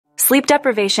Sleep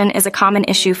deprivation is a common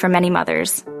issue for many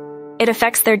mothers. It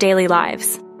affects their daily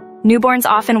lives. Newborns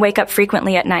often wake up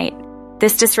frequently at night.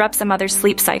 This disrupts a mother's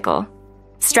sleep cycle.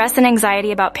 Stress and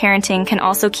anxiety about parenting can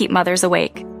also keep mothers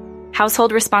awake.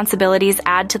 Household responsibilities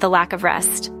add to the lack of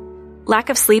rest. Lack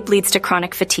of sleep leads to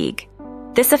chronic fatigue.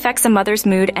 This affects a mother's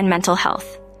mood and mental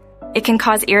health. It can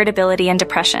cause irritability and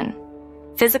depression.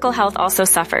 Physical health also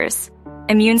suffers.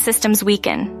 Immune systems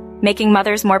weaken, making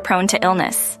mothers more prone to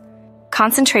illness.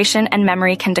 Concentration and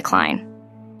memory can decline.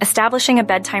 Establishing a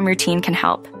bedtime routine can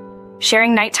help.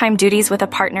 Sharing nighttime duties with a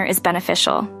partner is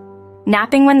beneficial.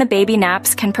 Napping when the baby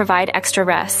naps can provide extra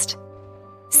rest.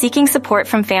 Seeking support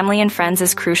from family and friends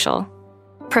is crucial.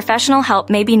 Professional help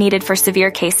may be needed for severe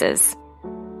cases.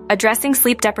 Addressing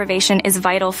sleep deprivation is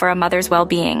vital for a mother's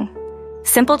well-being.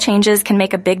 Simple changes can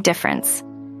make a big difference.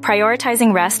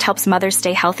 Prioritizing rest helps mothers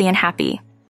stay healthy and happy.